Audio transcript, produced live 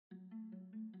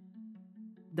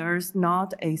There's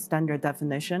not a standard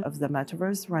definition of the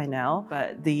metaverse right now,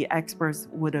 but the experts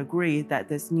would agree that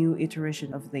this new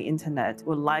iteration of the internet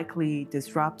will likely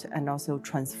disrupt and also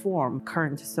transform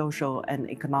current social and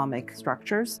economic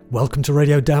structures. Welcome to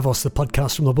Radio Davos, the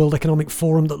podcast from the World Economic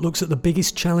Forum that looks at the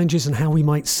biggest challenges and how we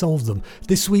might solve them.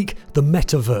 This week, the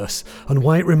metaverse, and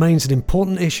why it remains an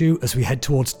important issue as we head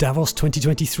towards Davos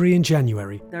 2023 in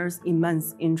January. There's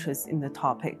immense interest in the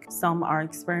topic. Some are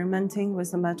experimenting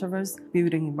with the metaverse,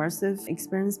 building immersive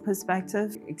experience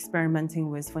perspective, experimenting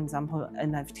with, for example,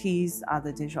 NFTs,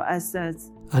 other digital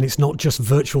assets. And it's not just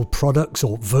virtual products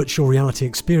or virtual reality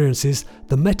experiences.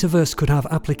 The metaverse could have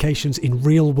applications in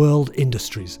real-world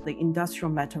industries. The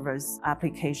industrial metaverse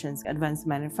applications, advanced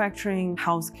manufacturing,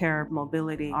 healthcare,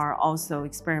 mobility are also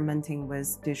experimenting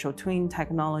with digital twin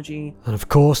technology. And of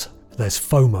course, there's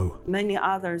FOMO. Many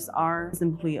others are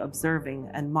simply observing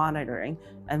and monitoring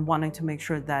and wanting to make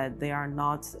sure that they are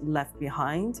not left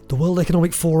behind. The World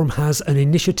Economic Forum has an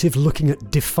initiative looking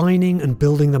at defining and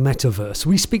building the metaverse.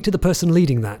 We speak to the person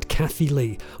leading that, Kathy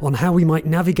Lee, on how we might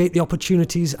navigate the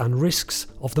opportunities and risks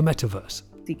of the metaverse.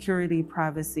 Security,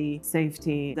 privacy,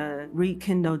 safety, the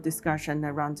rekindled discussion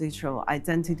around digital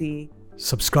identity.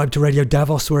 Subscribe to Radio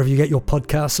Davos wherever you get your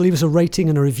podcasts. Leave us a rating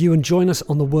and a review and join us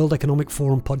on the World Economic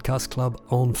Forum Podcast Club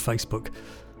on Facebook.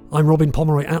 I'm Robin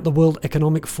Pomeroy at the World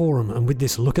Economic Forum, and with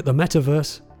this look at the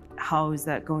metaverse, how is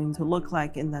that going to look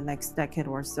like in the next decade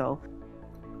or so?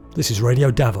 This is Radio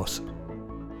Davos.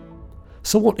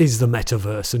 So what is the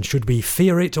metaverse, and should we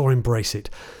fear it or embrace it?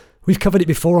 We've covered it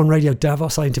before on Radio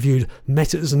Davos. I interviewed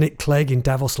Meta's Nick Clegg in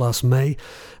Davos last May.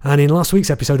 And in last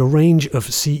week's episode, a range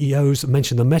of CEOs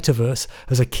mentioned the metaverse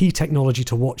as a key technology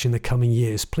to watch in the coming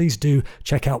years. Please do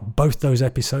check out both those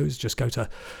episodes. Just go to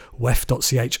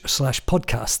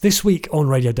wef.ch/podcast. This week on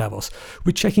Radio Davos,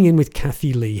 we're checking in with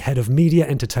Kathy Lee, Head of Media,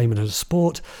 Entertainment and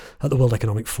Sport at the World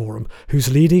Economic Forum,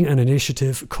 who's leading an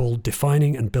initiative called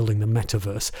Defining and Building the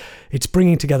Metaverse. It's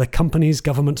bringing together companies,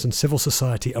 governments and civil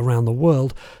society around the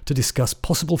world to discuss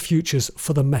possible futures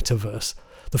for the metaverse.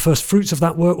 The first fruits of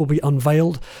that work will be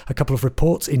unveiled, a couple of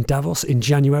reports in Davos in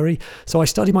January. So I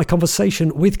started my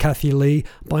conversation with Kathy Lee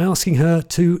by asking her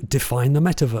to define the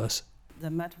metaverse. The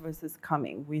metaverse is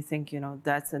coming. We think,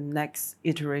 that's the next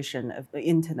iteration of the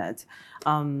internet.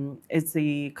 It's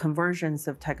the convergence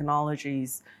of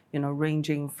technologies,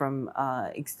 ranging from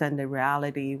extended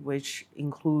reality, which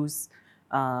includes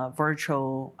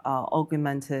virtual,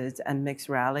 augmented, and mixed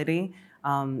reality.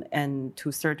 And to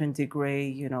a certain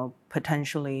degree,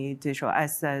 potentially digital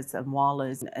assets and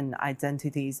wallets and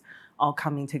identities all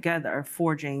coming together,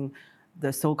 forging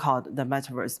the so-called the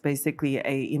metaverse, basically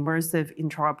a immersive,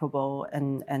 interoperable,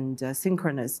 and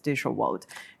synchronous digital world.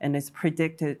 And it's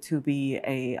predicted to be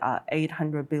a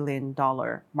 $800 billion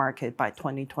market by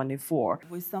 2024.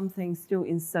 With something still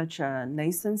in such a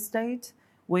nascent state,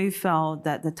 we felt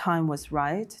that the time was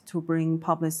right to bring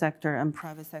public sector and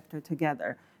private sector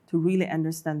together to really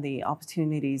understand the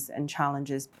opportunities and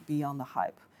challenges beyond the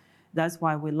hype. That's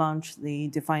why we launched the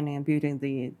Defining and Building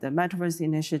the Metaverse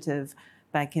initiative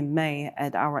back in May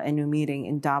at our annual meeting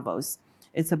in Davos.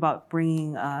 It's about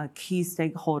bringing key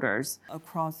stakeholders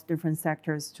across different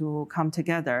sectors to come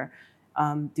together,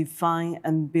 define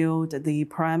and build the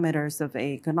parameters of an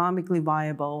economically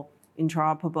viable,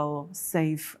 interoperable,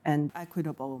 safe, and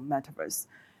equitable metaverse.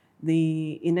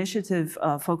 The initiative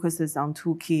focuses on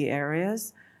two key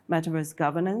areas: metaverse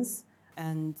governance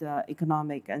and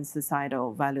economic and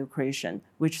societal value creation,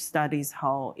 which studies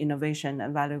how innovation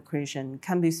and value creation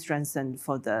can be strengthened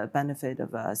for the benefit of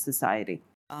society.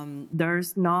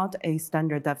 There's not a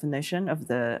standard definition of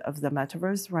the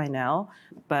metaverse right now,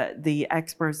 but the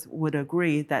experts would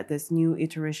agree that this new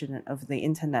iteration of the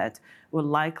internet will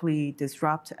likely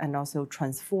disrupt and also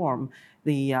transform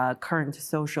the current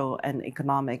social and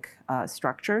economic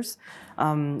structures,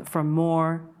 from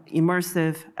more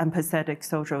immersive, empathetic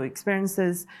social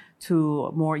experiences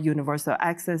to more universal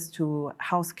access to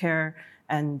healthcare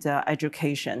and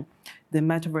education. The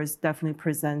metaverse definitely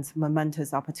presents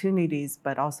momentous opportunities,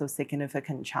 but also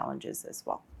significant challenges as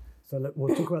well. So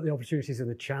we'll talk about the opportunities and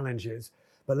the challenges,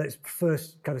 but let's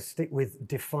first kind of stick with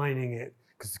defining it,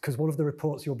 because one of the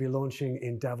reports you'll be launching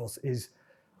in Davos is,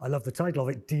 I love the title of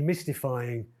it,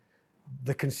 Demystifying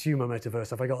the Consumer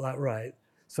Metaverse. Have I got that right?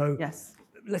 So yes.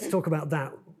 Let's talk about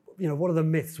that. What are the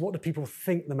myths? What do people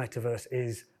think the metaverse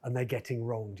is and they're getting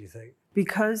wrong, do you think?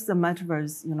 Because the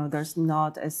metaverse, there's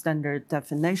not a standard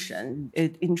definition,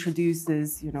 it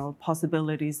introduces,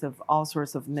 possibilities of all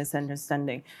sorts of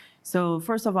misunderstanding. So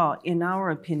first of all, in our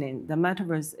opinion, the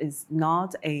metaverse is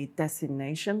not a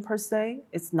destination per se.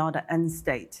 It's not an end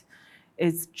state.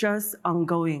 It's just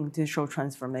ongoing digital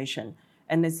transformation.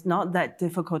 And it's not that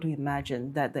difficult to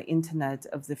imagine that the internet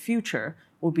of the future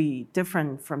will be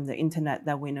different from the internet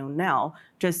that we know now,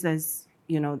 just as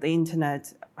the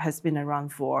internet has been around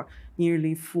for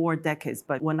nearly 4 decades.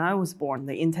 But when I was born,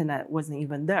 the internet wasn't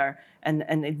even there. And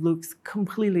it looks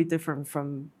completely different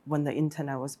from when the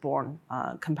internet was born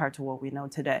compared to what we know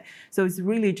today. So it's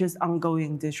really just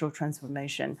ongoing digital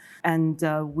transformation. And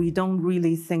we don't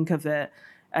really think of it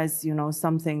as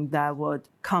something that would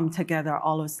come together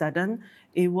all of a sudden.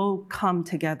 It will come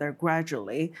together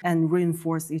gradually and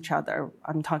reinforce each other.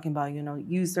 I'm talking about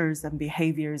users and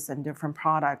behaviors and different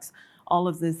products. All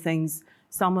of the things,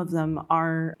 some of them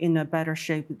are in a better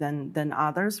shape than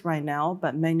others right now,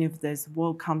 but many of this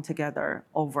will come together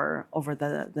over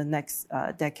the next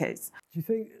decades. Do you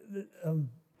think that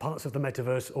parts of the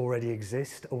metaverse already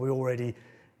exist? Are we already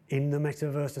in the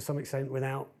metaverse to some extent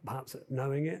without perhaps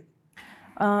knowing it?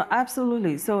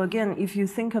 Absolutely. So again, if you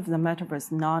think of the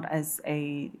metaverse not as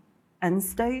a end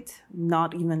state,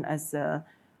 not even as a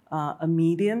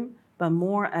medium, but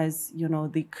more as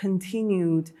the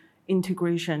continued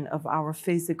integration of our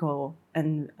physical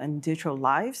and digital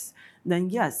lives, then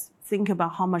yes, think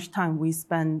about how much time we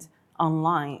spend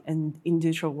online and in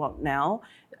digital world now,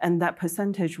 and that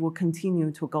percentage will continue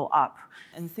to go up.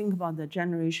 And think about the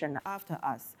generation after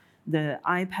us, the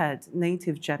iPad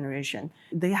native generation.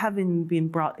 They haven't been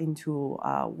brought into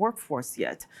workforce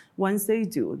yet. Once they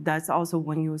do, that's also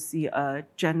when you see a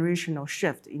generational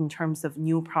shift in terms of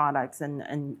new products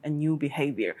and new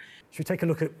behavior. Should we take a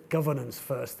look at governance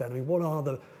first then? I mean, what are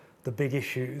the big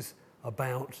issues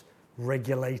about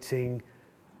regulating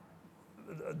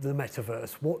the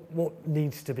metaverse? What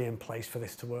needs to be in place for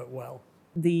this to work well?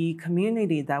 The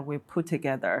community that we put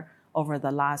together over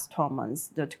the last 12 months,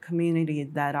 the community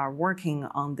that are working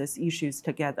on these issues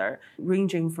together,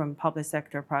 ranging from public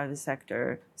sector, private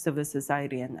sector, civil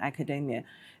society, and academia,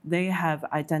 they have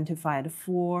identified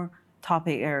 4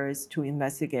 topic areas to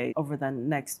investigate over the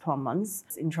next 12 months: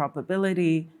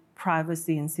 interoperability,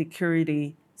 privacy and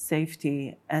security,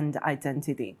 safety, and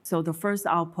identity. So the first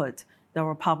output that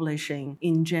we're publishing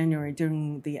in January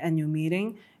during the annual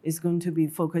meeting is going to be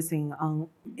focusing on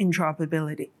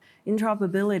interoperability.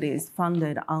 Interoperability is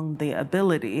founded on the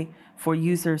ability for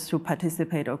users to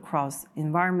participate across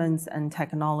environments and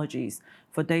technologies,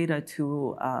 for data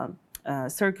to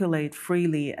circulate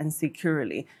freely and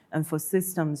securely, and for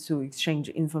systems to exchange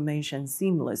information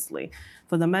seamlessly.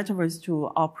 For the metaverse to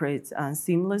operate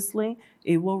seamlessly,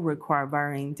 it will require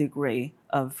varying degree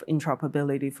of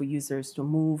interoperability for users to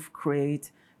move,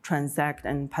 create, transact,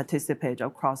 and participate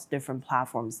across different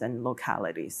platforms and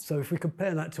localities. So if we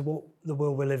compare that to what the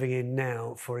world we're living in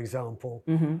now, for example,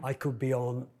 I could be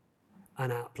on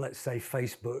an app, let's say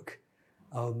Facebook,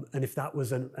 and if that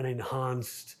was an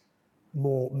enhanced,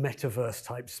 more metaverse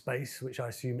type space, which I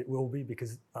assume it will be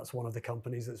because that's one of the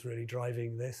companies that's really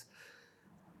driving this,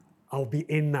 I'll be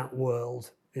in that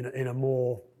world in a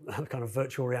more kind of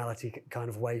virtual reality kind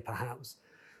of way perhaps.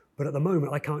 But at the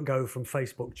moment, I can't go from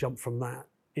Facebook, jump from that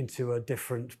into a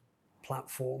different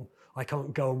platform. I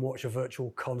can't go and watch a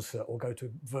virtual concert or go to a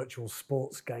virtual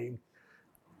sports game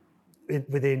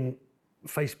within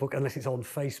Facebook unless it's on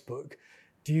Facebook.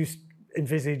 Do you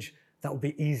envisage that would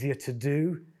be easier to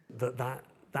do?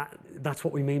 That's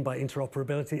what we mean by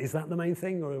interoperability. Is that the main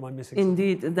thing, or am I missing something?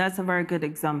 Indeed, that's a very good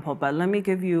example. But let me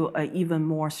give you an even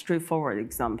more straightforward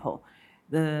example.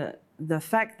 The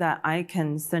fact that I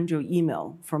can send you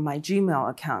email from my Gmail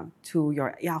account to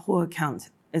your Yahoo account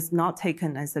is not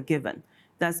taken as a given.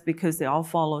 That's because they all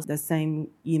follow the same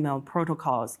email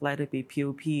protocols, let it be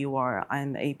POP or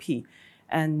IMAP.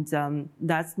 And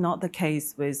that's not the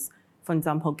case with, for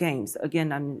example, games.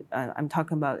 Again, I'm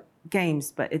talking about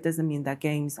games, but it doesn't mean that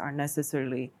games are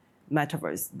necessarily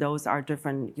metaverse. Those are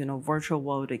different, virtual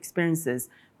world experiences,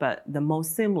 but the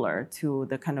most similar to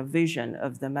the kind of vision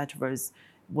of the metaverse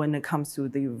when it comes to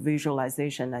the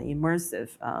visualization and immersive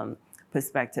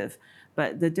perspective.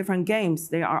 But the different games,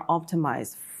 they are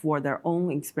optimized for their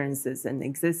own experiences and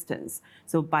existence.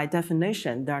 So by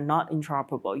definition, they're not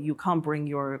interoperable. You can't bring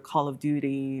your Call of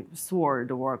Duty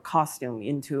sword or costume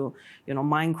into,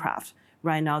 Minecraft.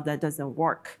 Right now, that doesn't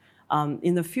work.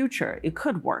 In the future, it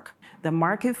could work. The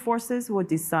market forces will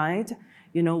decide,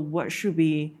 what should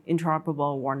be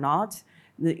interoperable or not.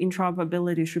 The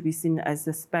interoperability should be seen as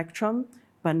a spectrum,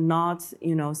 but not,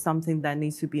 something that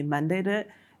needs to be mandated.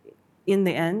 In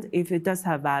the end, if it does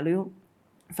have value,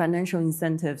 financial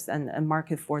incentives and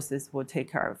market forces will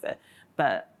take care of it.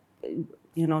 But,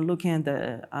 looking at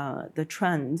the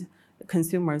trend,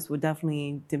 consumers would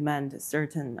definitely demand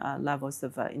certain levels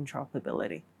of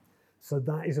interoperability. So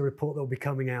that is a report that will be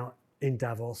coming out in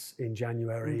Davos in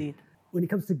January. Indeed. When it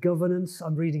comes to governance,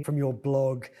 I'm reading from your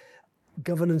blog,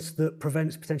 governance that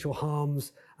prevents potential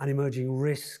harms and emerging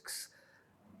risks.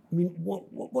 I mean,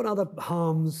 what other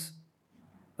harms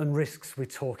and risks we're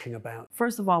talking about?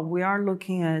 First of all, we are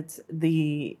looking at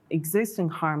the existing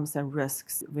harms and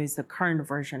risks with the current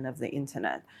version of the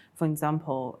internet. For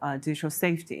example, digital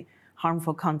safety,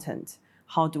 harmful content.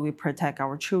 How do we protect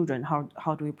our children?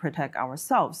 How do we protect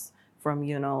ourselves from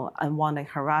unwanted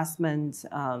harassment,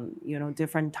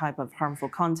 different type of harmful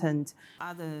content?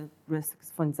 Other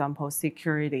risks, for example,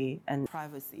 security and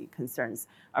privacy concerns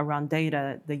around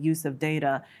data, the use of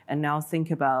data. And now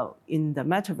think about in the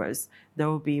metaverse, there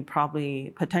will be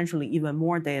probably potentially even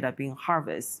more data being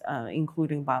harvested,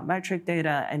 including biometric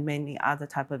data and many other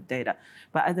type of data.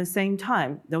 But at the same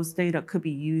time, those data could be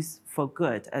used for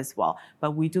good as well.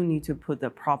 But we do need to put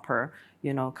the proper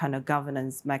kind of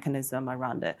governance mechanism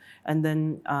around it. And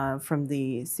then from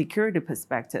the security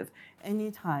perspective,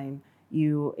 anytime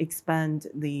you expand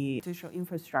the digital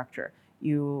infrastructure,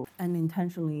 you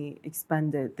unintentionally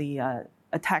expanded the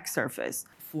attack surface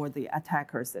for the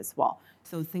attackers as well.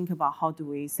 So think about how do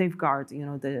we safeguard,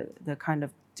 the kind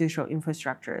of digital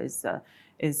infrastructure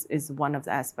is one of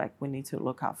the aspects we need to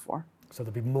look out for. So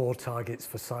there'll be more targets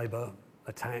for cyber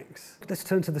attacks. Let's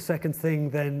turn to the second thing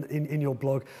then in your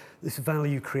blog, this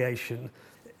value creation.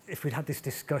 If we'd had this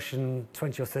discussion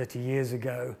 20 or 30 years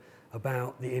ago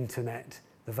about the internet,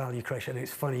 the value creation,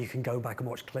 it's funny, you can go back and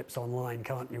watch clips online,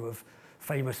 can't you, of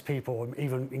famous people,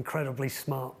 even incredibly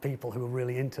smart people who are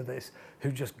really into this,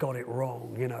 who just got it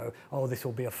wrong, oh, this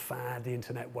will be a fad, the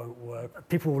internet won't work.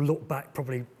 People will look back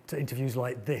probably to interviews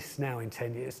like this now in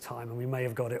 10 years' time, and we may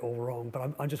have got it all wrong.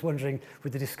 But I'm just wondering,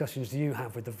 with the discussions you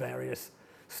have with the various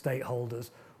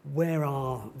stakeholders, where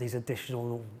are these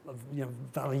additional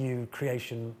value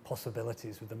creation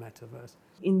possibilities with the metaverse?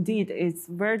 Indeed, it's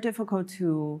very difficult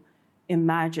to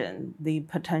imagine the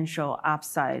potential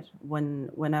upside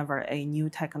whenever a new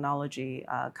technology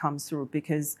comes through,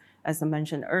 because as I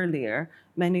mentioned earlier,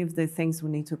 many of the things will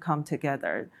need to come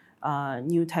together.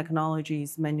 New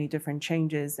technologies, many different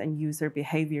changes and user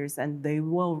behaviors, and they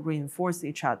will reinforce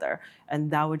each other,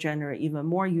 and that will generate even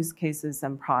more use cases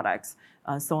and products,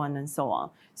 so on and so on.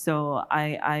 So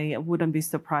I wouldn't be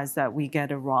surprised that we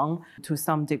get it wrong to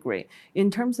some degree.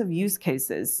 In terms of use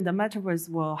cases, the metaverse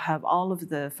will have all of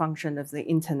the function of the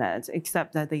internet,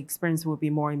 except that the experience will be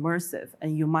more immersive,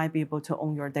 and you might be able to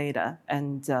own your data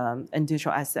and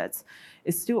digital assets.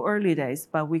 It's still early days,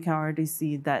 but we can already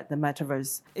see that the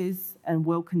metaverse is and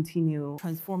will continue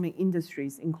transforming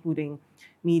industries, including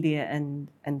media and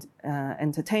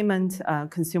entertainment,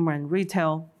 consumer and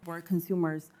retail, where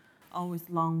consumers always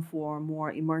long for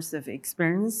more immersive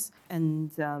experience, and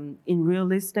in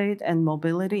real estate and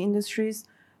mobility industries,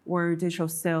 where digital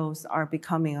sales are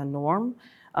becoming a norm,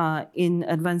 in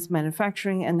advanced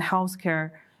manufacturing and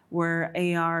healthcare, where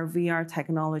AR, VR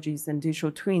technologies and digital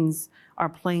twins are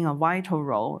playing a vital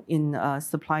role in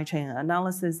supply chain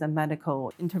analysis and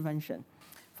medical intervention.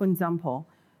 For example,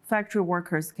 factory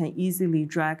workers can easily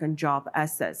drag and drop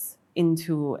assets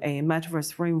into a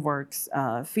metaverse framework's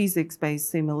physics-based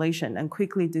simulation and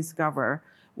quickly discover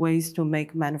ways to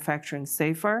make manufacturing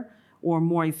safer or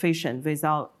more efficient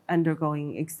without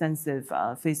undergoing extensive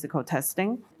physical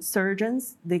testing.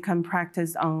 Surgeons, they can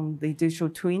practice on the digital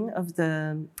twin of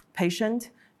the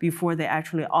patient before they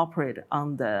actually operate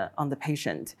on the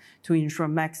patient to ensure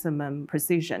maximum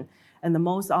precision. And the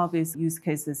most obvious use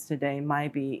cases today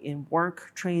might be in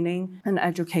work, training, and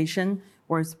education,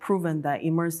 where it's proven that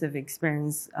immersive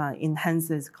experience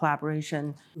enhances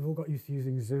collaboration. We've all got used to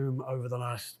using Zoom over the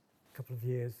last couple of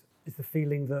years. Is the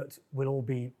feeling that we'll all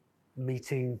be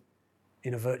meeting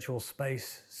in a virtual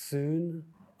space soon?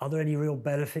 Are there any real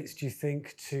benefits, do you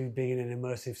think, to being in an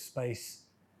immersive space,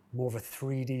 more of a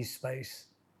 3D space,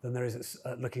 than there is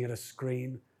at looking at a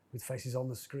screen with faces on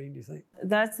the screen, do you think?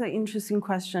 That's an interesting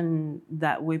question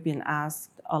that we've been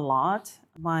asked a lot.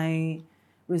 My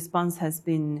response has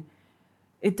been,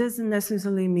 it doesn't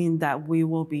necessarily mean that we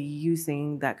will be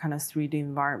using that kind of 3D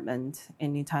environment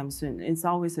anytime soon. It's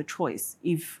always a choice.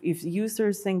 If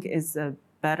users think it's a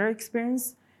better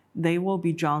experience, they will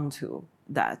be drawn to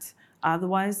that.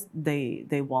 Otherwise, they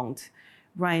won't.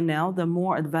 Right now, the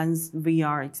more advanced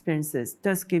VR experiences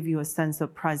does give you a sense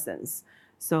of presence.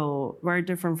 So very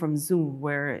different from Zoom,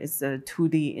 where it's a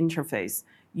 2D interface.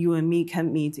 You and me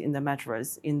can meet in the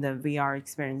metaverse, in the VR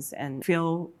experience, and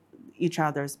feel each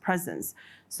other's presence.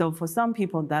 So for some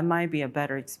people, that might be a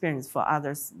better experience. For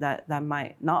others, that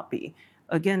might not be.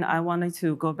 Again, I wanted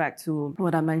to go back to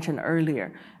what I mentioned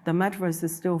earlier. The metaverse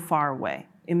is still far away.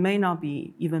 It may not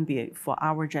be even be for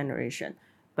our generation,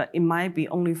 but it might be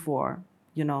only for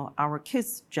our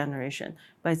kids' generation.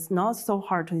 But it's not so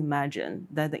hard to imagine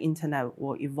that the internet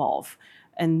will evolve.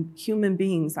 And human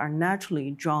beings are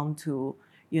naturally drawn to,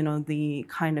 the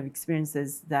kind of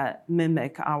experiences that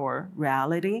mimic our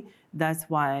reality. That's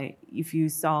why if you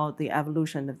saw the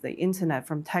evolution of the internet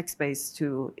from text-based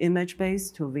to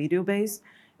image-based to video-based,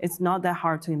 it's not that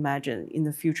hard to imagine in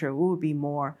the future it will be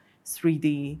more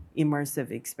 3D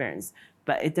immersive experience.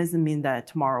 But it doesn't mean that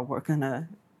tomorrow we're gonna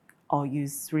all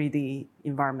use 3D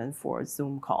environment for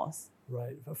Zoom calls.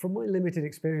 Right. From my limited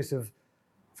experience of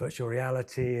virtual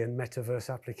reality and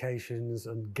metaverse applications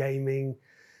and gaming,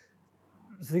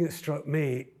 the thing that struck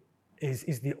me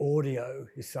is the audio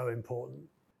is so important.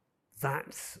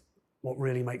 That's what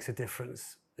really makes a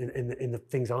difference in the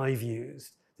things I've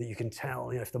used, that you can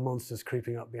tell, if the monster's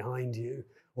creeping up behind you,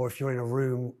 or if you're in a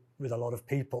room with a lot of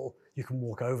people, you can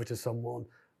walk over to someone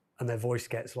and their voice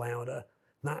gets louder.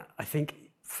 That, I think,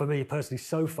 for me personally,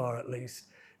 so far at least,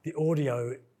 the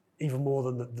audio, even more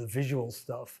than the visual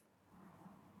stuff,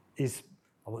 is,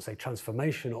 I won't say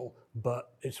transformational,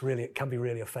 but it can be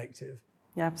really effective.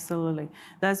 Yeah, absolutely.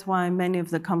 That's why many of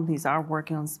the companies are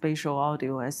working on spatial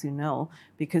audio, as you know,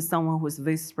 because someone who's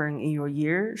whispering in your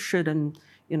ear shouldn't,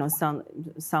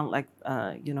 sound like,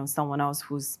 someone else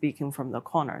who's speaking from the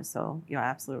corner. So you're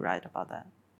absolutely right about that.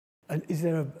 And is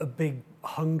there a big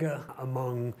hunger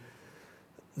among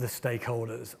the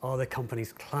stakeholders? Are there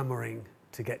companies clamoring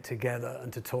to get together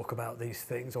and to talk about these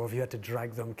things, or have you had to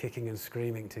drag them kicking and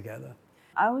screaming together?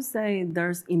 I would say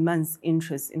there's immense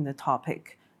interest in the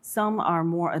topic. Some are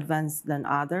more advanced than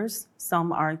others.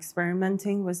 Some are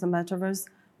experimenting with the metaverse,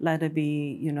 let it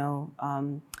be,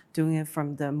 doing it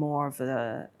from the more of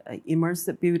the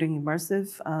immersive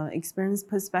experience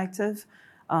perspective,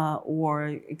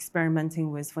 or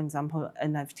experimenting with, for example,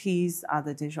 NFTs,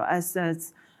 other digital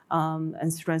assets,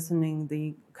 and strengthening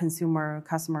the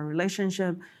consumer-customer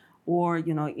relationship, or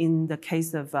in the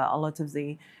case of a lot of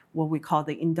the what we call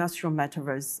the industrial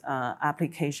metaverse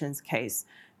applications case,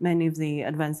 many of the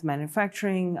advanced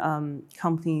manufacturing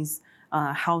companies,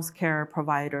 healthcare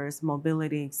providers,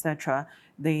 mobility, etc.,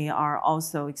 they are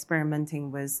also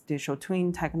experimenting with digital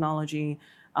twin technology,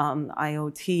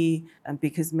 IoT, and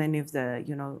because many of the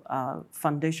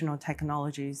foundational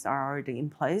technologies are already in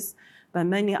place, but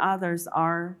many others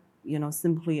are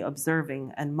simply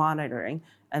observing and monitoring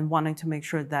and wanting to make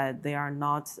sure that they are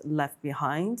not left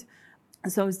behind.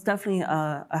 So it's definitely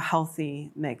a healthy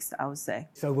mix, I would say.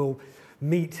 So we'll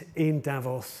meet in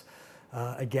Davos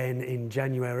again in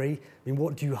January. I mean,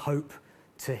 what do you hope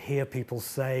to hear people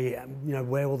say?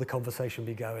 Where will the conversation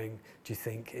be going, do you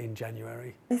think, in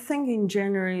January? I think in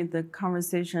January, the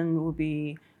conversation will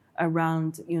be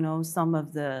around, some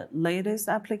of the latest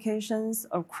applications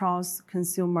across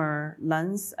consumer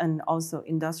lens and also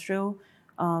industrial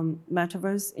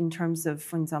metaverse in terms of,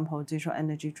 for example, digital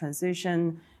energy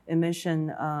transition,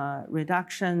 emission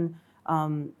reduction,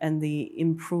 and the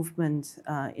improvement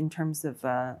in terms of,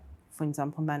 for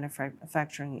example,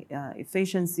 manufacturing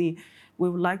efficiency. We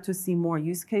would like to see more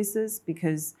use cases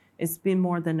because it's been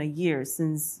more than a year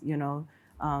since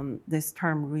this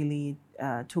term really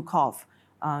took off.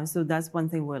 So that's one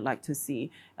thing we'd like to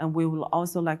see. And we will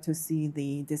also like to see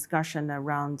the discussion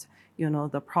around,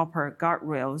 the proper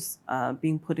guardrails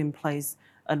being put in place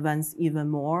advance even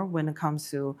more when it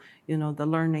comes to, the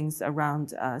learnings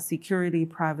around security,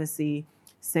 privacy,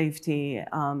 safety,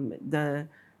 the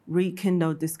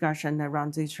rekindled discussion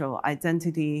around digital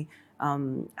identity.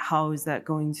 How is that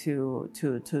going to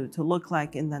look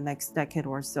like in the next decade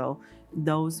or so?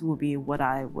 Those will be what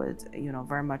I would,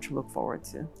 very much look forward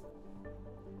to.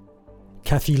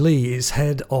 Kathy Lee is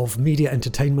Head of Media,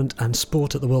 Entertainment and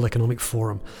Sport at the World Economic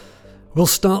Forum. We'll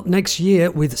start next year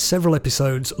with several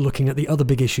episodes looking at the other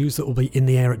big issues that will be in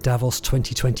the air at Davos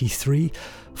 2023.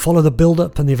 Follow the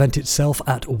build-up and the event itself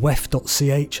at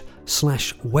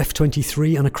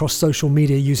wef.ch/WEF23 and across social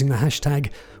media using the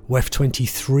hashtag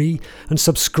WEF23, and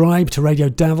subscribe to Radio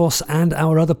Davos and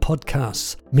our other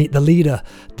podcasts. Meet the Leader,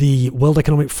 the World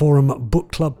Economic Forum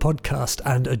Book Club podcast,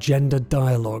 and Agenda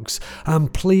Dialogues.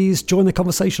 And please join the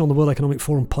conversation on the World Economic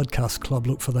Forum Podcast Club.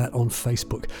 Look for that on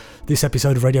Facebook. This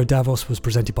episode of Radio Davos was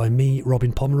presented by me,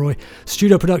 Robin Pomeroy.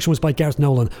 Studio production was by Gareth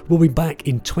Nolan. We'll be back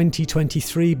in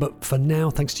 2023, but for now,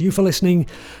 thanks to you for listening,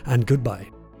 and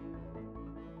goodbye.